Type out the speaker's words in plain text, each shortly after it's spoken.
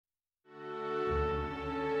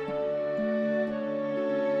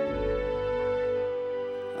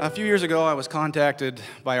A few years ago, I was contacted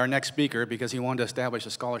by our next speaker because he wanted to establish a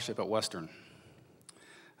scholarship at Western.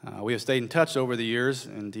 We have stayed in touch over the years,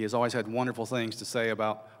 and he has always had wonderful things to say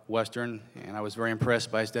about Western, and I was very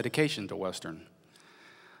impressed by his dedication to Western.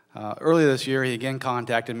 Earlier this year, he again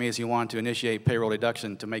contacted me as he wanted to initiate payroll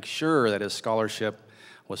deduction to make sure that his scholarship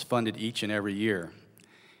was funded each and every year.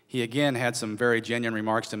 He again had some very genuine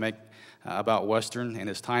remarks to make about Western and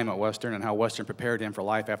his time at Western and how Western prepared him for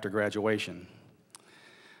life after graduation.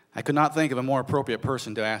 I could not think of a more appropriate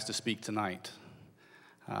person to ask to speak tonight.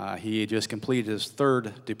 He just completed his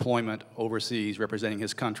third deployment overseas representing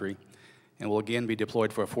his country and will again be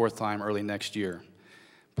deployed for a fourth time early next year.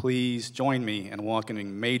 Please join me in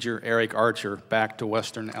welcoming Major Erik Archer back to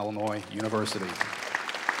Western Illinois University.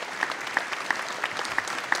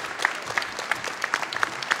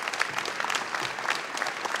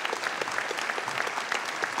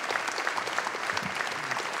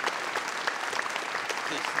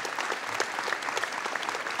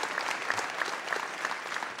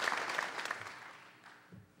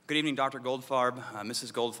 Good evening, Dr. Goldfarb,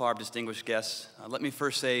 Mrs. Goldfarb, distinguished guests. Let me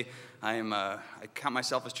first say I count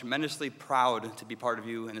myself as tremendously proud to be part of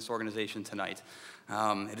you and this organization tonight.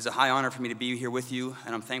 It is a high honor for me to be here with you,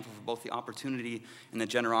 and I'm thankful for both the opportunity and the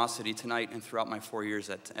generosity tonight and throughout my 4 years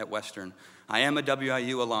at Western. I am a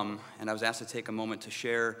WIU alum, and I was asked to take a moment to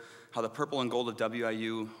share how the purple and gold of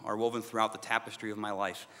WIU are woven throughout the tapestry of my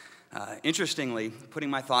life. Interestingly, putting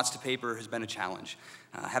my thoughts to paper has been a challenge.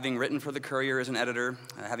 Having written for the Courier as an editor,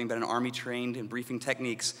 having been an Army trained in briefing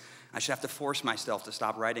techniques, I should have to force myself to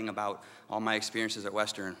stop writing about all my experiences at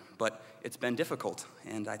Western. But it's been difficult,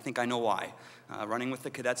 and I think I know why. Running with the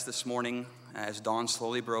cadets this morning as dawn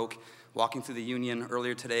slowly broke, walking through the Union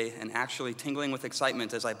earlier today, and actually tingling with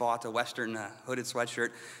excitement as I bought a Western hooded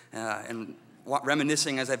sweatshirt, and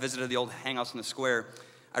reminiscing as I visited the old hangouts in the square,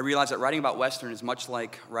 I realized that writing about Western is much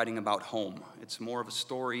like writing about home. It's more of a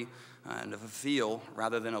story and of a feel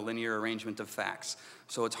rather than a linear arrangement of facts.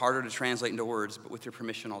 So it's harder to translate into words, but with your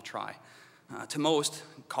permission, I'll try. To most,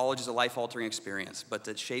 college is a life-altering experience, but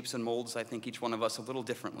it shapes and molds, I think, each one of us a little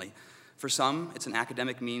differently. For some, it's an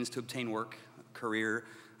academic means to obtain work, career,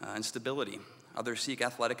 and stability. Others seek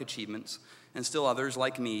athletic achievements, and still others,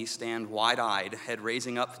 like me, stand wide-eyed, head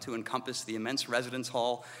raising up to encompass the immense residence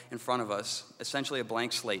hall in front of us, essentially a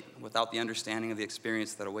blank slate, without the understanding of the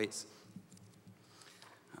experience that awaits.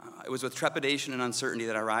 It was with trepidation and uncertainty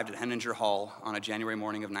that I arrived at Henninger Hall on a January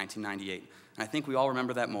morning of 1998. And I think we all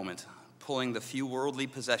remember that moment, pulling the few worldly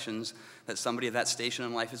possessions that somebody at that station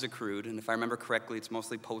in life has accrued, and if I remember correctly, it's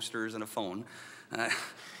mostly posters and a phone,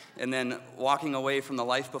 and then walking away from the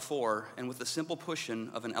life before, and with the simple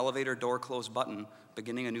push-in of an elevator door close button,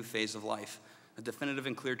 beginning a new phase of life, a definitive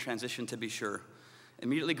and clear transition to be sure.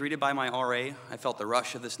 Immediately greeted by my RA, I felt the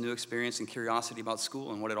rush of this new experience and curiosity about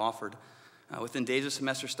school and what it offered. Within days of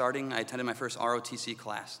semester starting, I attended my first ROTC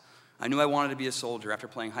class. I knew I wanted to be a soldier after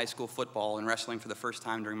playing high school football and wrestling for the first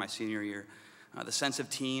time during my senior year. The sense of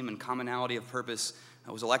team and commonality of purpose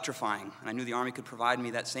was electrifying, and I knew the Army could provide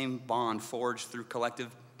me that same bond forged through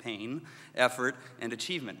collective pain, effort, and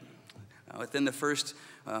achievement. Within the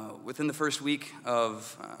first week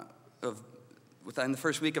of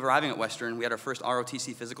arriving at Western, we had our first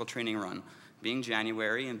ROTC physical training run. Being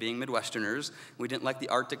January and being Midwesterners, we didn't let the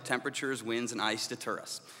Arctic temperatures, winds, and ice deter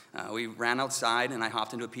us. We ran outside, and I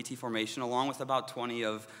hopped into a PT formation along with about 20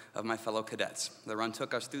 of my fellow cadets. The run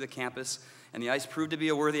took us through the campus, and the ice proved to be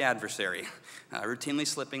a worthy adversary. Routinely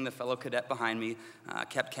slipping, the fellow cadet behind me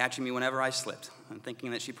kept catching me whenever I slipped. And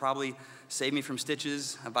thinking that she probably saved me from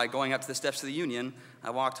stitches by going up to the steps of the Union,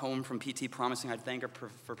 I walked home from PT promising I'd thank her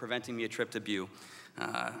for preventing me a trip to BU.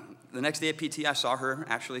 The next day at PT, I saw her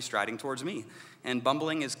actually striding towards me. And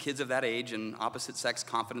bumbling as kids of that age and opposite sex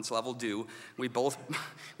confidence level do, we both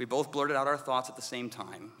blurted out our thoughts at the same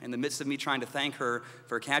time. In the midst of me trying to thank her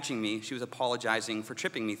for catching me, she was apologizing for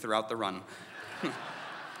tripping me throughout the run.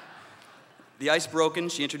 The ice broken,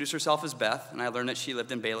 she introduced herself as Beth, and I learned that she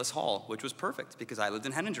lived in Bayless Hall, which was perfect because I lived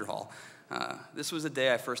in Henninger Hall. This was the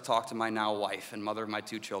day I first talked to my now wife and mother of my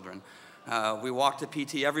 2 children. We walked to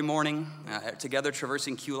PT every morning, together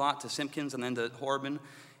traversing Q-Lot to Simpkins and then to Horban.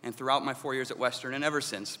 And throughout my 4 years at Western, and ever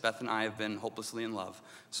since, Beth and I have been hopelessly in love.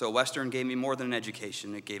 So Western gave me more than an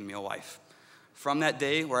education, it gave me a wife. From that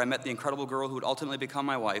day, where I met the incredible girl who would ultimately become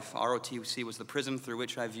my wife, ROTC was the prism through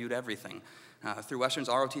which I viewed everything. Through Western's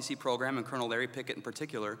ROTC program, and Colonel Larry Pickett in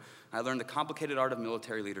particular, I learned the complicated art of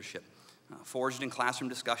military leadership. Forged in classroom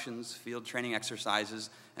discussions, field training exercises,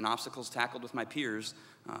 and obstacles tackled with my peers,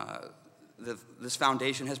 this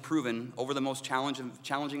foundation has proven over the most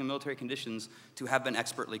challenging military conditions to have been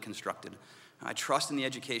expertly constructed. I trust in the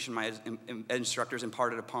education my instructors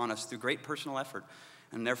imparted upon us through great personal effort,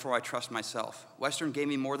 and therefore I trust myself. Western gave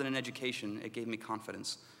me more than an education, it gave me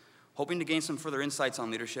confidence. Hoping to gain some further insights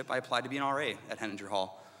on leadership, I applied to be an RA at Henninger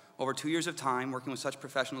Hall. Over 2 years of time, working with such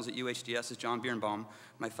professionals at UHDS as John Birnbaum,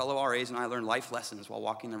 my fellow RAs and I learned life lessons while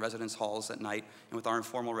walking the residence halls at night and with our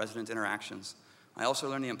informal resident interactions. I also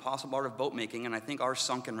learned the impossible art of boat making, and I think ours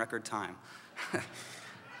sunk in record time.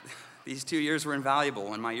 These 2 years were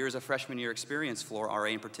invaluable, and my years of freshman year experience, floor RA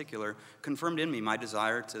in particular, confirmed in me my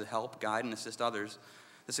desire to help, guide, and assist others.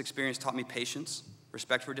 This experience taught me patience,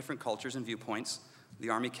 respect for different cultures and viewpoints. The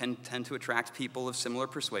Army can tend to attract people of similar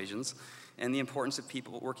persuasions, and the importance of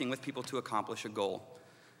working with people to accomplish a goal.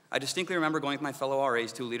 I distinctly remember going with my fellow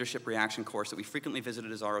RAs to a leadership reaction course that we frequently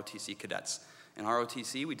visited as ROTC cadets. In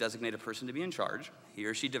ROTC, we designate a person to be in charge. He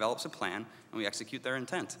or she develops a plan, and we execute their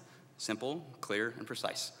intent. Simple, clear, and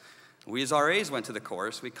precise. We as RAs went to the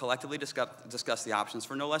course. We collectively discussed the options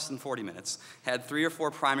for no less than 40 minutes, had 3 or 4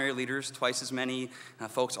 primary leaders, twice as many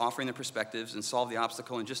folks offering their perspectives, and solved the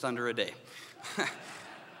obstacle in just under a day.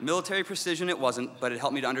 Military precision it wasn't, but it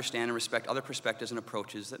helped me to understand and respect other perspectives and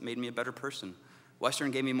approaches that made me a better person. Western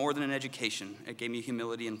gave me more than an education. It gave me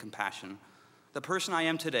humility and compassion. The person I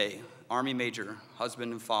am today, Army Major,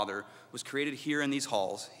 husband and father, was created here in these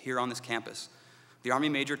halls, here on this campus. The Army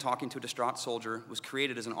Major talking to a distraught soldier was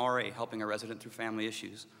created as an RA helping a resident through family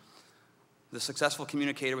issues. The successful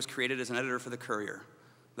communicator was created as an editor for the Courier.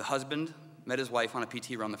 The husband met his wife on a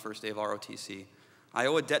PT run the first day of ROTC. I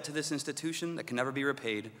owe a debt to this institution that can never be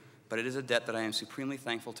repaid, but it is a debt that I am supremely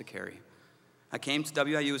thankful to carry. I came to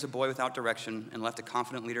WIU as a boy without direction and left a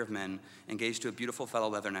confident leader of men, engaged to a beautiful fellow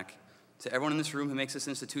Leatherneck. To everyone in this room who makes this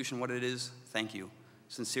institution what it is, thank you,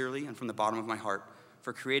 sincerely and from the bottom of my heart,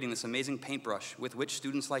 for creating this amazing paintbrush with which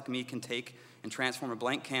students like me can take and transform a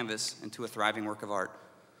blank canvas into a thriving work of art.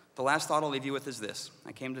 The last thought I'll leave you with is this.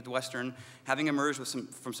 I came to Western having emerged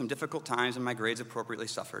from some difficult times and my grades appropriately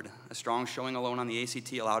suffered. A strong showing alone on the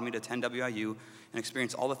ACT allowed me to attend WIU and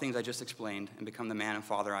experience all the things I just explained and become the man and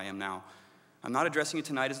father I am now. I'm not addressing you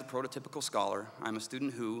tonight as the prototypical scholar. I'm a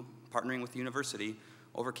student who, partnering with the university,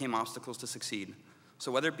 overcame obstacles to succeed.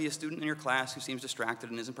 So whether it be a student in your class who seems distracted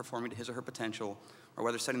and isn't performing to his or her potential, or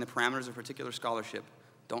whether setting the parameters of a particular scholarship,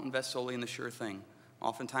 don't invest solely in the sure thing.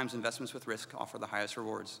 Oftentimes, investments with risk offer the highest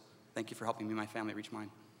rewards. Thank you for helping me and my family reach mine.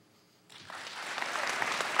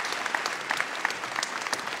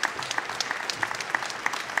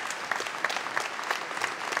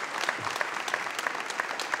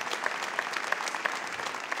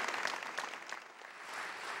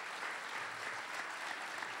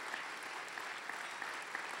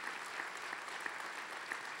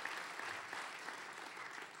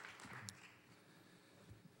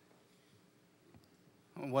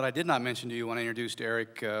 What I did not mention to you when I introduced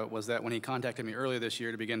Eric was that when he contacted me earlier this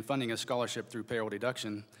year to begin funding a scholarship through payroll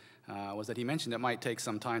deduction, was that he mentioned it might take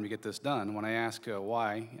some time to get this done. When I asked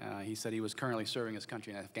why, he said he was currently serving his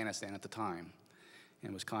country in Afghanistan at the time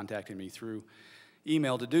and was contacting me through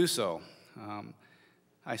email to do so.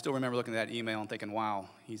 I still remember looking at that email and thinking, wow,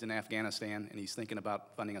 he's in Afghanistan and he's thinking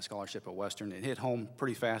about funding a scholarship at Western. It hit home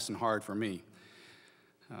pretty fast and hard for me.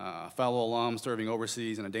 Fellow alum serving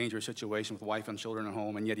overseas in a dangerous situation with wife and children at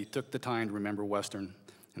home, and yet he took the time to remember Western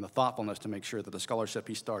and the thoughtfulness to make sure that the scholarship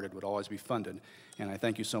he started would always be funded. And I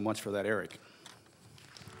thank you so much for that, Eric.